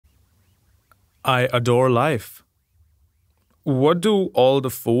I adore life. What do all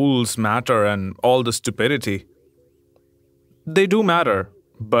the fools matter and all the stupidity? They do matter,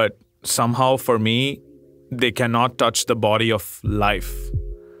 but somehow for me, they cannot touch the body of life.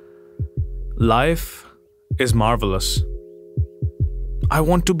 Life is marvelous. I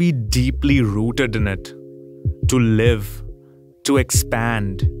want to be deeply rooted in it, to live, to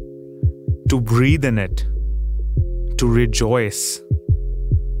expand, to breathe in it, to rejoice,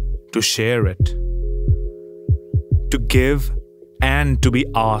 to share it, to give, and to be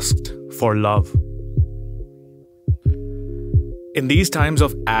asked for love. In these times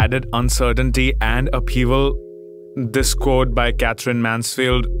of added uncertainty and upheaval, this quote by Katherine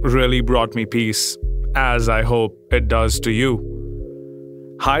Mansfield really brought me peace, as I hope it does to you.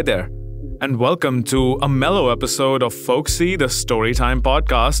 Hi there, and welcome to a mellow episode of Folksy, the Storytime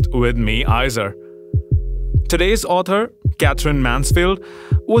podcast with me, Iser. Today's author, Katherine Mansfield,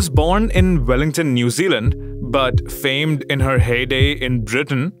 was born in Wellington, New Zealand, but famed in her heyday in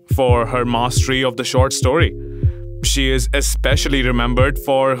Britain for her mastery of the short story. She is especially remembered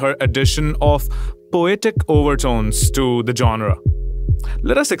for her addition of poetic overtones to the genre.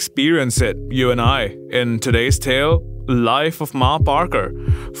 Let us experience it, you and I, in today's tale, Life of Ma Parker,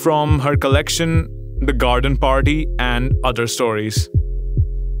 from her collection The Garden Party and Other Stories.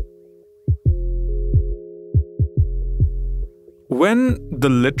 When the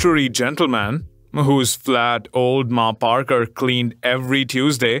literary gentleman, whose flat old Ma Parker cleaned every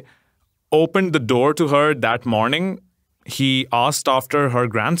Tuesday, opened the door to her that morning, he asked after her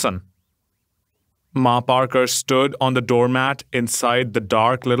grandson. Ma Parker stood on the doormat inside the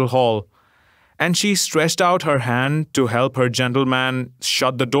dark little hall, and she stretched out her hand to help her gentleman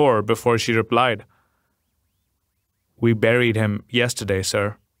shut the door before she replied. "We buried him yesterday,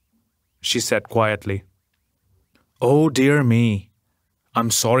 sir," she said quietly. "Oh, dear me.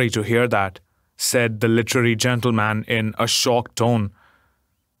 I'm sorry to hear that," said the literary gentleman in a shocked tone.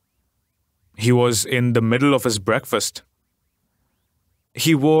 He was in the middle of his breakfast.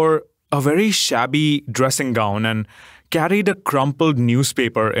 He wore a very shabby dressing gown and carried a crumpled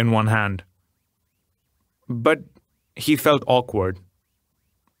newspaper in one hand. But he felt awkward.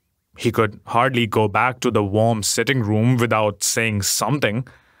 He could hardly go back to the warm sitting room without saying something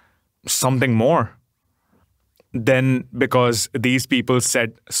more. Then, because these people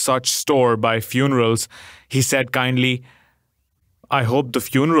set such store by funerals, he said kindly, "I hope the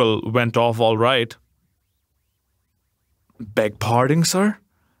funeral went off all right." "Beg pardon, sir?"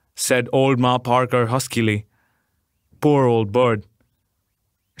 said old Ma Parker huskily. Poor old bird.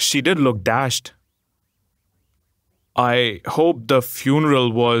 She did look dashed. "I hope the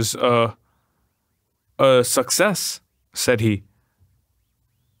funeral was a success," said he.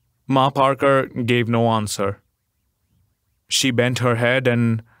 Ma Parker gave no answer. She bent her head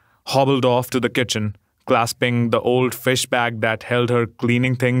and hobbled off to the kitchen, clasping the old fish bag that held her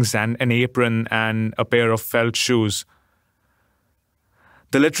cleaning things and an apron and a pair of felt shoes.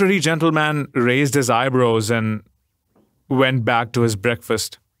 The literary gentleman raised his eyebrows and went back to his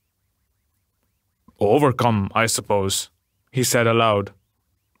breakfast. "Overcome, I suppose," he said aloud,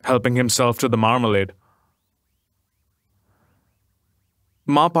 helping himself to the marmalade.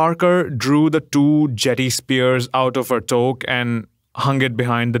 Ma Parker drew the two jetty spears out of her toque and hung it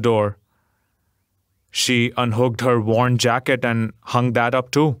behind the door. She unhooked her worn jacket and hung that up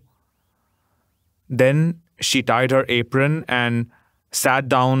too. Then she tied her apron and sat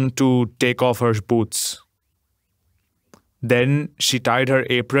down to take off her boots. Then she tied her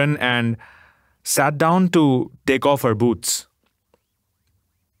apron and sat down to take off her boots.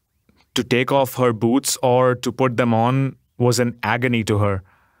 To take off her boots or to put them on was an agony to her.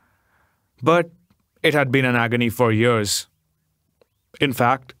 But it had been an agony for years. In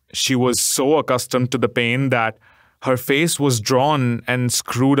fact, she was so accustomed to the pain that her face was drawn and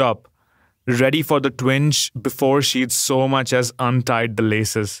screwed up, ready for the twinge before she'd so much as untied the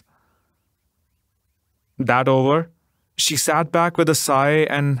laces. That over, she sat back with a sigh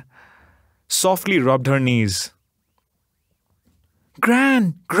and softly rubbed her knees.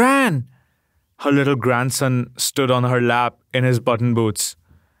 "Gran! Gran!" Her little grandson stood on her lap in his button boots.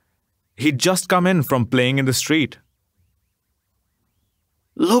 He'd just come in from playing in the street.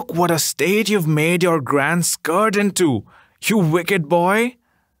 "Look what a state you've made your grand skirt into, you wicked boy!"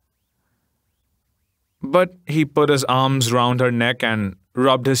 But he put his arms round her neck and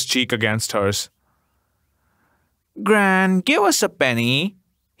rubbed his cheek against hers. "Gran, give us a penny,"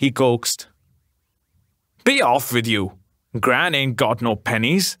 he coaxed. "Be off with you. Gran ain't got no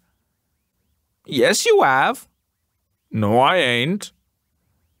pennies." "Yes, you have." "No, I ain't."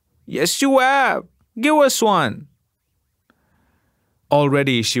 "Yes, you have. Give us one."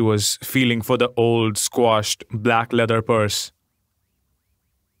 Already she was feeling for the old, squashed, black leather purse.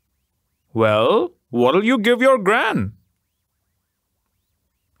 "Well, what'll you give your gran?"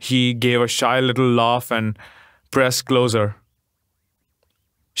 He gave a shy little laugh and pressed closer.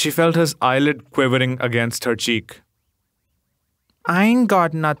 She felt his eyelid quivering against her cheek. "I ain't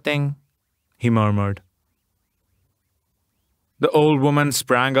got nothing," he murmured. The old woman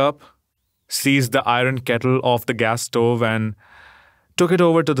sprang up, seized the iron kettle off the gas stove, and took it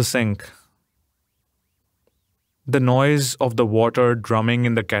over to the sink. The noise of the water drumming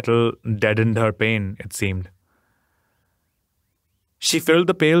in the kettle deadened her pain, it seemed. She filled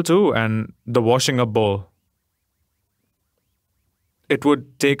the pail too and the washing up bowl. It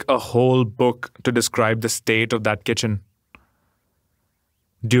would take a whole book to describe the state of that kitchen.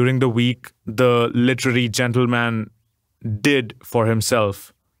 During the week, the literary gentleman did for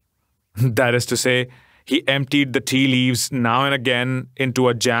himself. That is to say, he emptied the tea leaves now and again into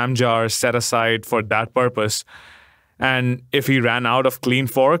a jam jar set aside for that purpose. And if he ran out of clean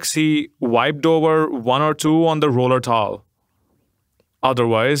forks, he wiped over one or two on the roller towel.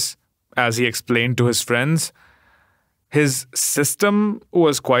 Otherwise, as he explained to his friends, his system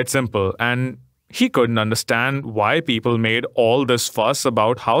was quite simple, and he couldn't understand why people made all this fuss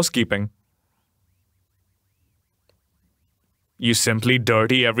about housekeeping. You simply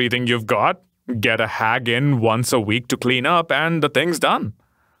dirty everything you've got, get a hag in once a week to clean up, and the thing's done.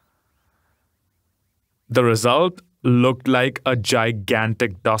 The result looked like a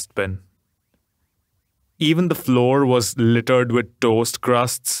gigantic dustbin. Even the floor was littered with toast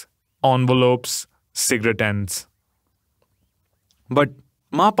crusts, envelopes, cigarette ends. But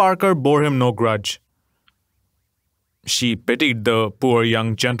Ma Parker bore him no grudge. She pitied the poor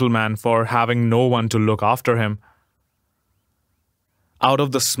young gentleman for having no one to look after him. Out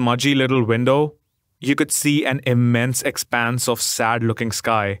of the smudgy little window, you could see an immense expanse of sad-looking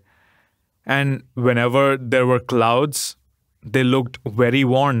sky, and whenever there were clouds, they looked very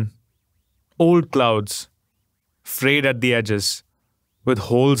worn. Old clouds, frayed at the edges, with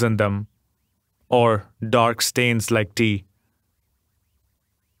holes in them, or dark stains like tea.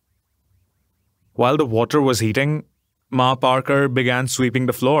 While the water was heating, Ma Parker began sweeping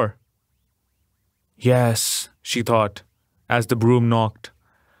the floor. Yes, she thought, as the broom knocked.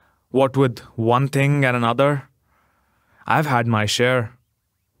 What with one thing and another, I've had my share.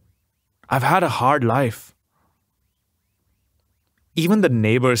 I've had a hard life. Even the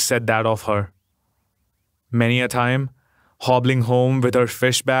neighbors said that of her. Many a time, hobbling home with her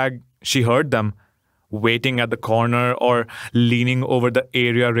fish bag, she heard them, waiting at the corner or leaning over the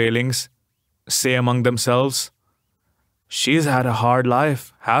area railings, say among themselves, "She's had a hard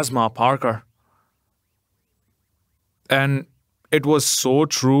life, has Ma Parker." And it was so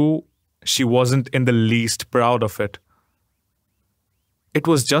true, she wasn't in the least proud of it. It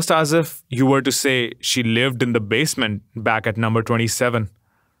was just as if you were to say she lived in the basement back at number 27.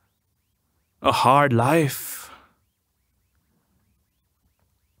 A hard life.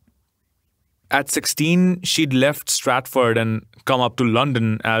 At 16, she'd left Stratford and come up to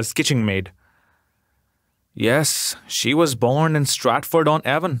London as kitchen maid. Yes, she was born in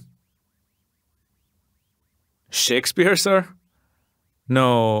Stratford-on-Avon. Shakespeare, sir?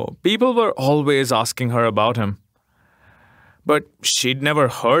 No, people were always asking her about him. But she'd never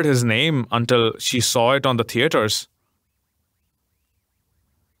heard his name until she saw it on the theatres.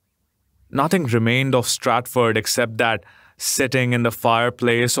 Nothing remained of Stratford except that, sitting in the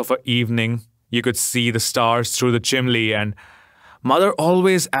fireplace of an evening, you could see the stars through the chimney, and Mother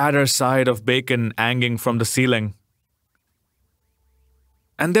always at her side of bacon hanging from the ceiling.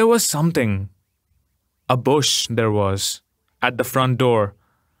 And there was something, a bush there was, at the front door,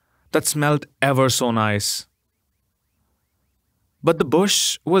 that smelled ever so nice. But the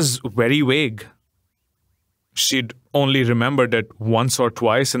bush was very vague. She'd only remembered it once or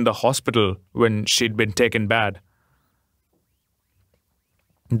twice in the hospital when she'd been taken bad.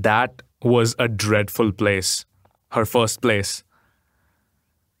 That was a dreadful place, her first place.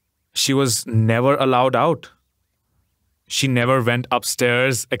 She was never allowed out. She never went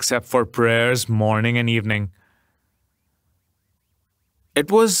upstairs except for prayers morning and evening. It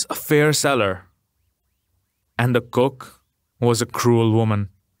was a fair cellar, and the cook was a cruel woman.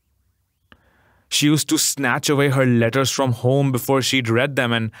 She used to snatch away her letters from home before she'd read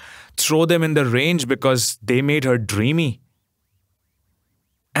them and throw them in the range because they made her dreamy.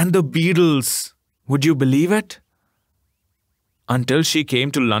 And the beetles, would you believe it? Until she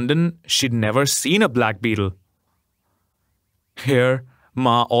came to London, she'd never seen a black beetle. Here,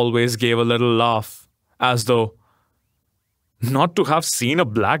 Ma always gave a little laugh, as though, not to have seen a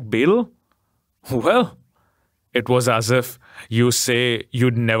black beetle? Well, it was as if You say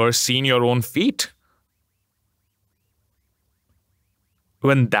you'd never seen your own feet?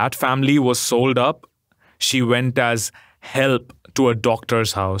 When that family was sold up, she went as help to a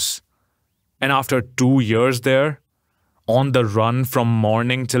doctor's house. And after 2 years there, on the run from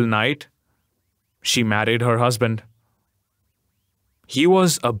morning till night, she married her husband. He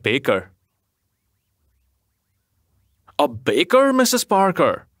was a baker. A baker, Mrs.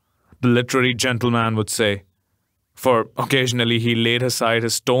 Parker? The literary gentleman would say. For occasionally he laid aside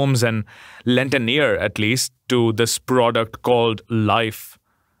his tomes and lent an ear, at least, to this product called life.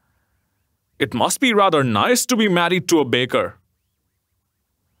 It must be rather nice to be married to a baker.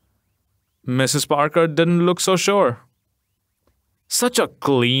 Mrs. Parker didn't look so sure. Such a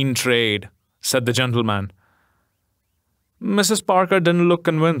clean trade, said the gentleman. Mrs. Parker didn't look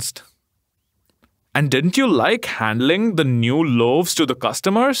convinced. And didn't you like handling the new loaves to the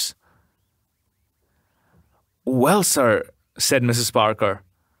customers? Well, sir, said Mrs. Parker,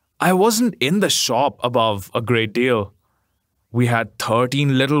 I wasn't in the shop above a great deal. We had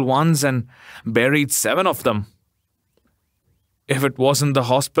 13 little ones and buried 7 of them. If it wasn't the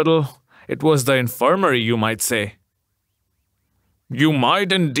hospital, it was the infirmary, you might say. You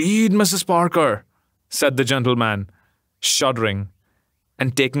might indeed, Mrs. Parker, said the gentleman, shuddering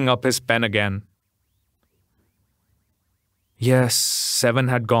and taking up his pen again. Yes, 7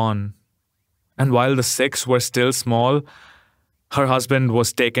 had gone, and while the 6 were still small, her husband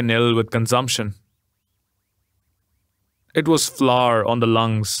was taken ill with consumption. It was flour on the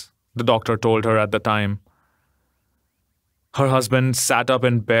lungs, the doctor told her at the time. Her husband sat up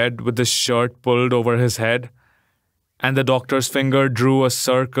in bed with his shirt pulled over his head, and the doctor's finger drew a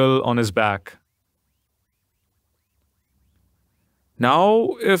circle on his back.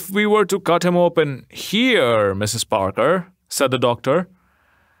 Now, if we were to cut him open here, Mrs. Parker, said the doctor,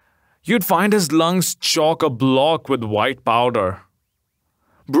 you'd find his lungs chock-a-block with white powder.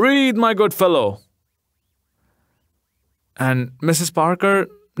 Breathe, my good fellow. And Mrs. Parker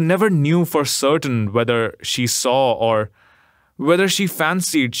never knew for certain whether she saw or whether she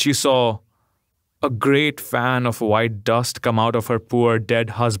fancied she saw a great fan of white dust come out of her poor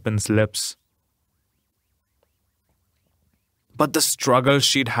dead husband's lips. But the struggle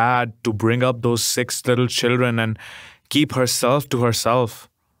she'd had to bring up those 6 little children and keep herself to herself.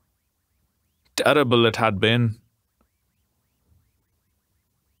 Terrible it had been.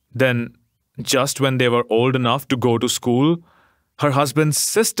 Then, just when they were old enough to go to school, her husband's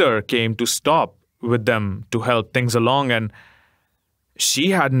sister came to stop with them to help things along, and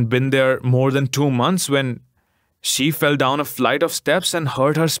she hadn't been there more than 2 months when she fell down a flight of steps and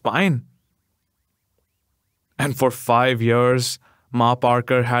hurt her spine. And for 5 years, Ma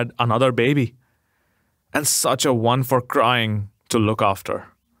Parker had another baby, and such a one for crying to look after.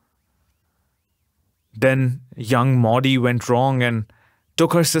 Then young Maudie went wrong and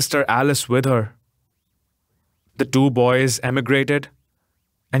took her sister Alice with her. The 2 boys emigrated,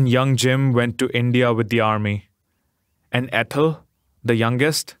 and young Jim went to India with the army. And Ethel, the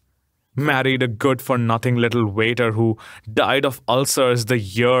youngest, married a good-for-nothing little waiter who died of ulcers the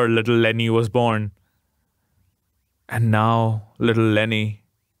year little Lenny was born. And now, little Lenny,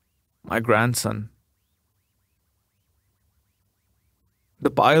 my grandson.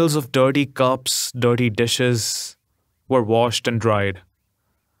 The piles of dirty cups, dirty dishes, were washed and dried.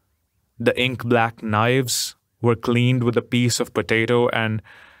 The ink-black knives were cleaned with a piece of potato and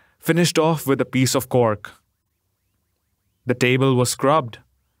finished off with a piece of cork. The table was scrubbed,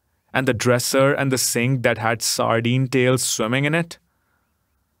 and the dresser and the sink that had sardine tails swimming in it.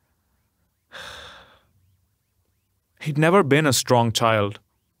 He'd never been a strong child.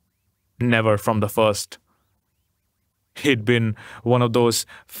 Never from the first. He'd been one of those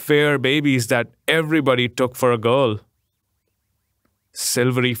fair babies that everybody took for a girl.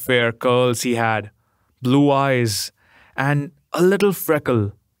 Silvery fair curls he had, blue eyes, and a little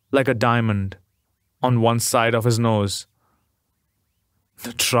freckle like a diamond on one side of his nose.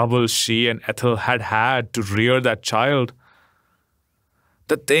 The trouble she and Ethel had had to rear that child.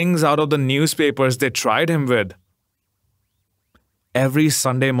 The things out of the newspapers they tried him with. Every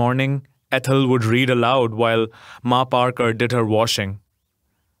Sunday morning, Ethel would read aloud while Ma Parker did her washing.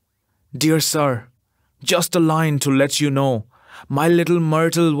 Dear sir, just a line to let you know, my little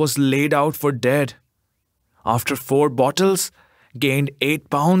Myrtle was laid out for dead. After 4 bottles, gained 8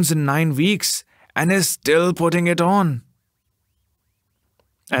 pounds in 9 weeks, and is still putting it on.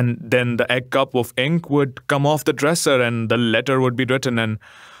 And then the egg cup of ink would come off the dresser and the letter would be written, and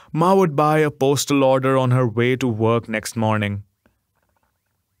Ma would buy a postal order on her way to work next morning.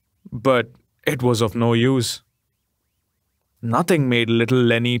 But it was of no use. Nothing made little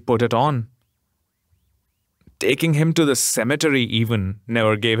Lenny put it on. Taking him to the cemetery even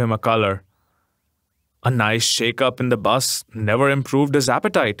never gave him a color. A nice shake-up in the bus never improved his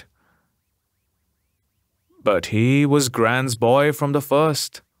appetite. But he was Gran's boy from the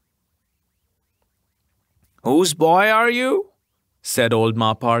first. "Whose boy are you?" said old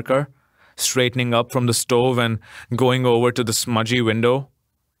Ma Parker, straightening up from the stove and going over to the smudgy window.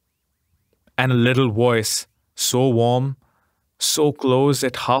 And a little voice, so warm, so close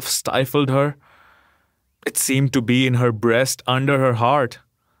it half stifled her. It seemed to be in her breast under her heart.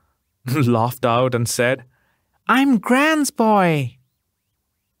 Laughed out and said, "I'm Gran's boy."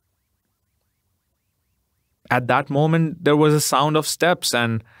 At that moment, there was a sound of steps,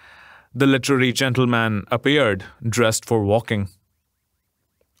 and the literary gentleman appeared, dressed for walking.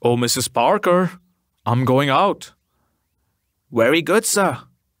 "Oh, Mrs. Parker, I'm going out." "Very good, sir."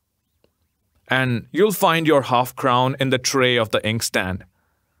 "And you'll find your half-crown in the tray of the inkstand."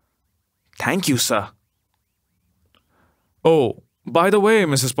 "Thank you, sir." "Oh, by the way,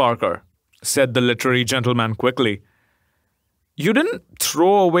 Mrs. Parker," said the literary gentleman quickly, "you didn't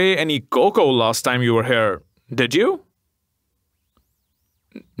throw away any cocoa last time you were here, did you?"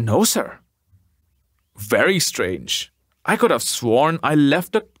 "No, sir." "Very strange. I could have sworn I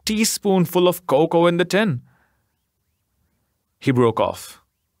left a teaspoonful of cocoa in the tin." He broke off.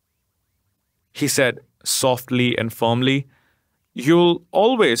 He said softly and firmly, "You'll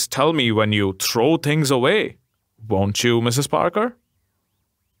always tell me when you throw things away, won't you, Mrs. Parker?"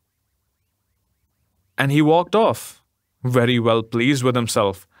 And he walked off, very well pleased with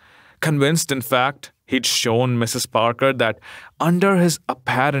himself, convinced, in fact, he'd shown Mrs. Parker that under his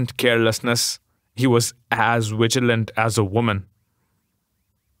apparent carelessness, he was as vigilant as a woman.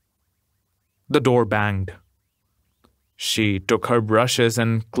 The door banged. She took her brushes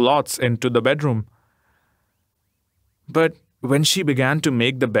and cloths into the bedroom. But when she began to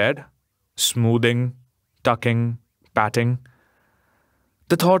make the bed, smoothing, tucking, patting,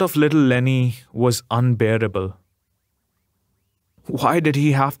 the thought of little Lenny was unbearable. Why did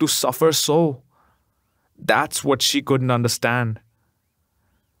he have to suffer so? That's what she couldn't understand.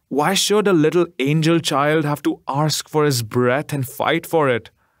 Why should a little angel child have to ask for his breath and fight for it?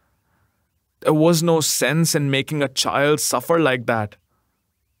 There was no sense in making a child suffer like that.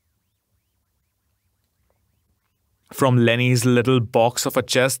 From Lenny's little box of a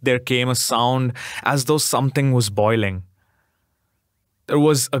chest there came a sound as though something was boiling. There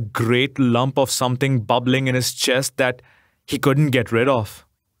was a great lump of something bubbling in his chest that he couldn't get rid of.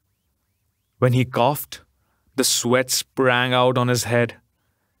 When he coughed, the sweat sprang out on his head.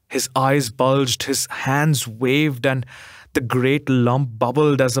 His eyes bulged, his hands waved, and the great lump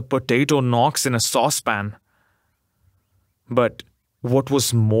bubbled as a potato knocks in a saucepan. But what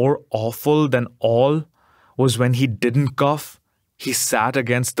was more awful than all was when he didn't cough, he sat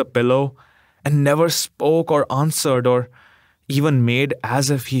against the pillow and never spoke or answered or even made as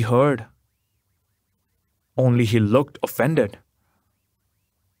if he heard. Only he looked offended.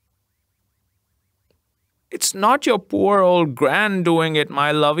 "It's not your poor old Gran doing it,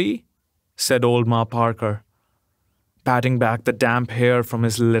 my lovey," said old Ma Parker, patting back the damp hair from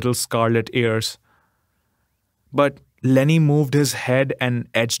his little scarlet ears. But Lenny moved his head and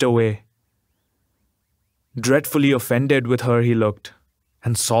edged away. Dreadfully offended with her he looked,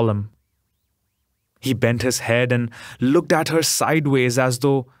 and solemn. He bent his head and looked at her sideways as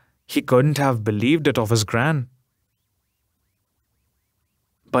though he couldn't have believed it of his Gran.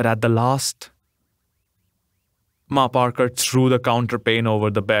 But at the last, Ma Parker threw the counterpane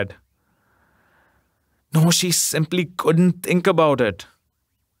over the bed. No, she simply couldn't think about it.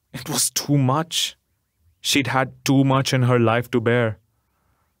 It was too much. She'd had too much in her life to bear.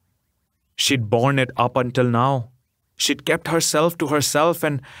 She'd borne it up until now. She'd kept herself to herself,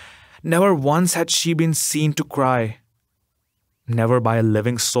 and never once had she been seen to cry. Never by a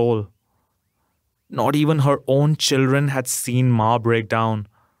living soul. Not even her own children had seen Ma break down.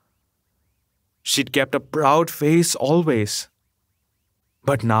 She'd kept a proud face always.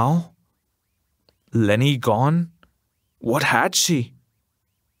 But now, Lenny gone, what had she?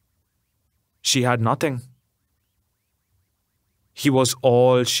 She had nothing. He was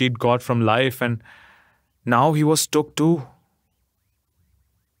all she'd got from life, and now he was took too.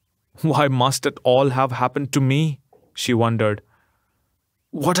 Why must it all have happened to me? She wondered.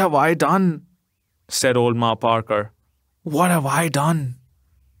 What have I done? Said old Ma Parker. What have I done?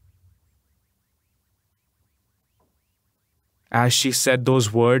 As she said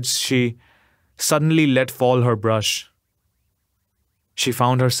those words, she suddenly let fall her brush. She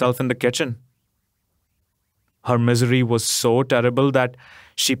found herself in the kitchen. Her misery was so terrible that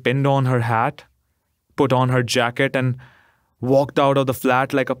she pinned on her hat, put on her jacket, and walked out of the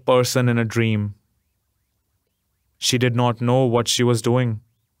flat like a person in a dream. She did not know what she was doing.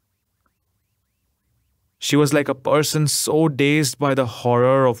 She was like a person so dazed by the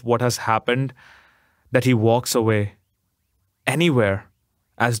horror of what has happened that he walks away, anywhere,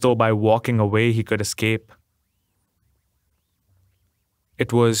 as though by walking away he could escape.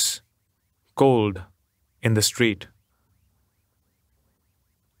 It was cold in the street.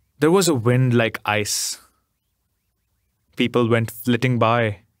 There was a wind like ice. People went flitting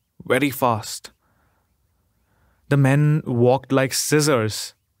by very fast. The men walked like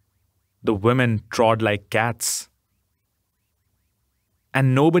scissors. The women trod like cats.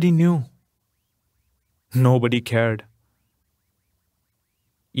 And nobody knew. Nobody cared.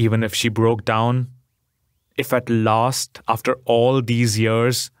 Even if she broke down, if at last, after all these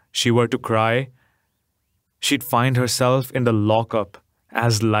years, she were to cry, she'd find herself in the lockup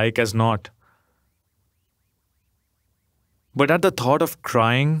as like as not. But at the thought of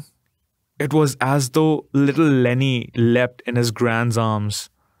crying, it was as though little Lenny leapt in his grand's arms.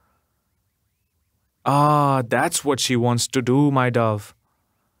 Ah, that's what she wants to do, my dove.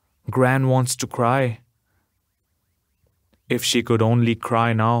 Gran wants to cry. If she could only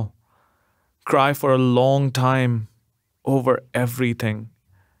cry now. Cry for a long time, over everything.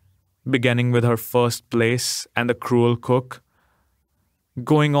 Beginning with her first place and the cruel cook.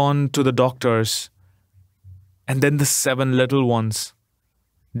 Going on to the doctors. And then the 7 little ones.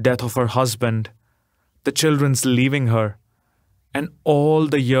 Death of her husband. The children's leaving her. And all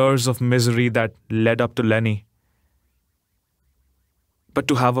the years of misery that led up to Lenny. But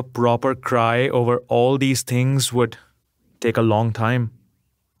to have a proper cry over all these things would take a long time.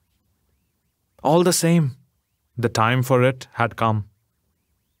 All the same, the time for it had come.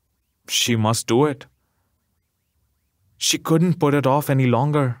 She must do it. She couldn't put it off any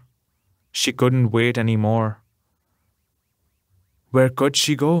longer. She couldn't wait any more. Where could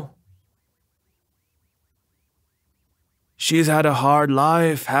she go? She's had a hard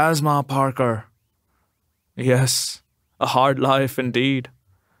life, has Ma Parker? Yes, a hard life indeed.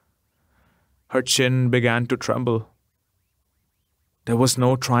 Her chin began to tremble. There was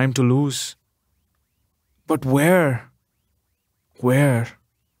no time to lose. But where? Where?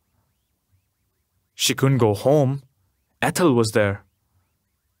 She couldn't go home. Ethel was there.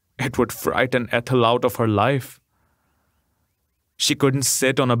 It would frighten Ethel out of her life. She couldn't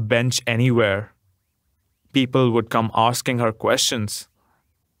sit on a bench anywhere. People would come asking her questions.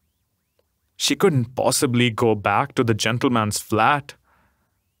 She couldn't possibly go back to the gentleman's flat.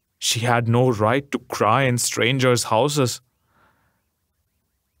 She had no right to cry in strangers' houses.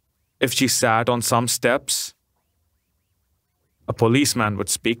 If she sat on some steps, a policeman would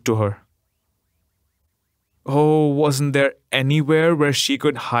speak to her. Oh, wasn't there anywhere where she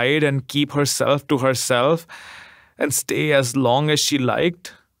could hide and keep herself to herself and stay as long as she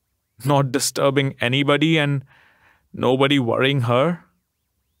liked? Not disturbing anybody and nobody worrying her?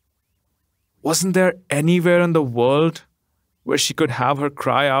 Wasn't there anywhere in the world where she could have her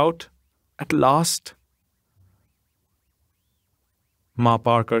cry out at last? Ma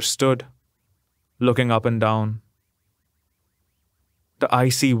Parker stood, looking up and down. The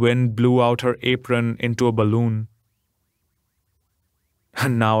icy wind blew out her apron into a balloon.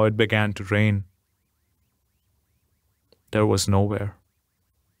 And now it began to rain. There was nowhere.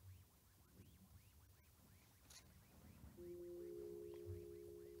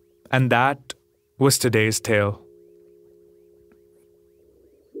 And that was today's tale.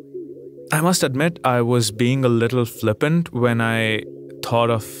 I must admit I was being a little flippant when I thought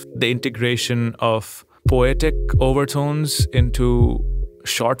of the integration of poetic overtones into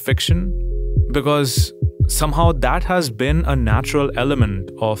short fiction, because somehow that has been a natural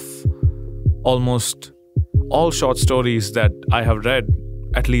element of almost all short stories that I have read,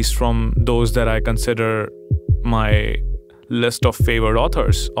 at least from those that I consider my list of favorite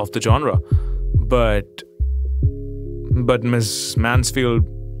authors of the genre. But Ms. Mansfield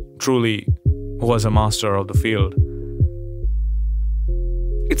truly was a master of the field.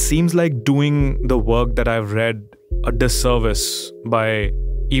 It seems like doing the work that I've read a disservice by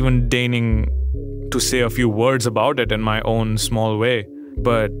even deigning to say a few words about it in my own small way.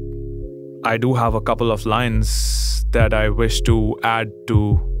 But I do have a couple of lines that I wish to add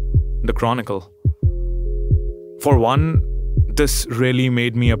to the chronicle. For one, this really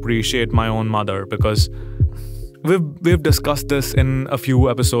made me appreciate my own mother, because we've discussed this in a few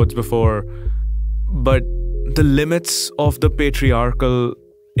episodes before, but the limits of the patriarchal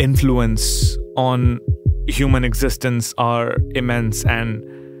influence on human existence are immense and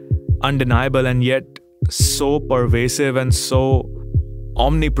undeniable, and yet so pervasive and so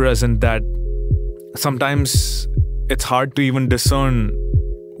omnipresent that sometimes it's hard to even discern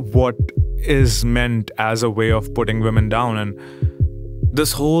what is meant as a way of putting women down. And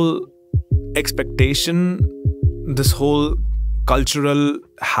this whole expectation, this whole cultural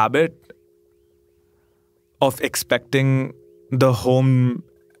habit of expecting the home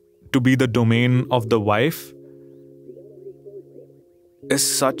to be the domain of the wife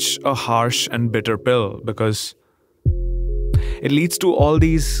is such a harsh and bitter pill, because it leads to all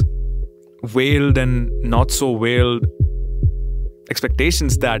these veiled and not so veiled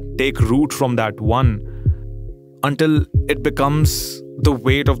expectations that take root from that one until it becomes the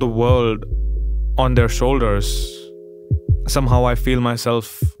weight of the world on their shoulders. Somehow I feel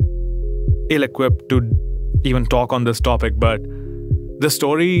myself ill-equipped to even talk on this topic, but the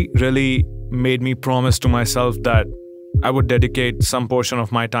story really made me promise to myself that I would dedicate some portion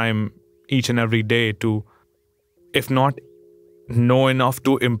of my time each and every day to, if not know enough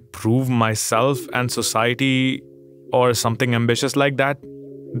to improve myself and society or something ambitious like that,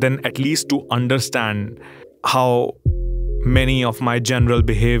 then at least to understand how many of my general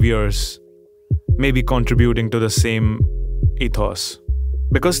behaviors may be contributing to the same ethos.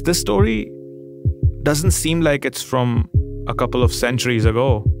 Because this story doesn't seem like it's from a couple of centuries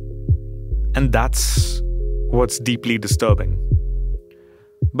ago. And that's what's deeply disturbing.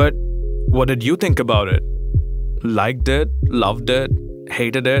 But what did you think about it? Liked it, loved it,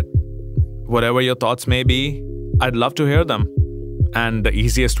 hated it? Whatever your thoughts may be, I'd love to hear them. And the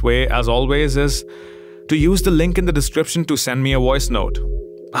easiest way, as always, is to use the link in the description to send me a voice note.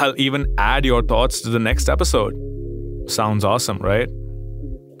 I'll even add your thoughts to the next episode. Sounds awesome, right?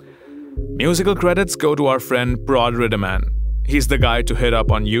 Musical credits go to our friend Prod Riddiman. He's the guy to hit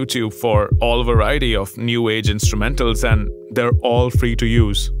up on YouTube for all variety of new age instrumentals, and they're all free to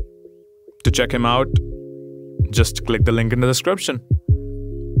use. To check him out, just click the link in the description.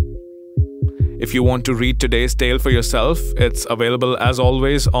 If you want to read today's tale for yourself, it's available as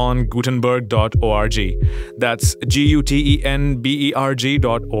always on gutenberg.org. That's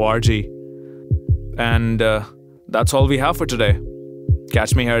gutenberg.org. And that's all we have for today.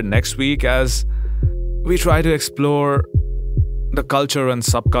 Catch me here next week as we try to explore the culture and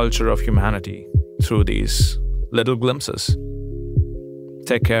subculture of humanity through these little glimpses.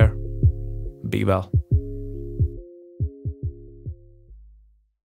 Take care. Be well.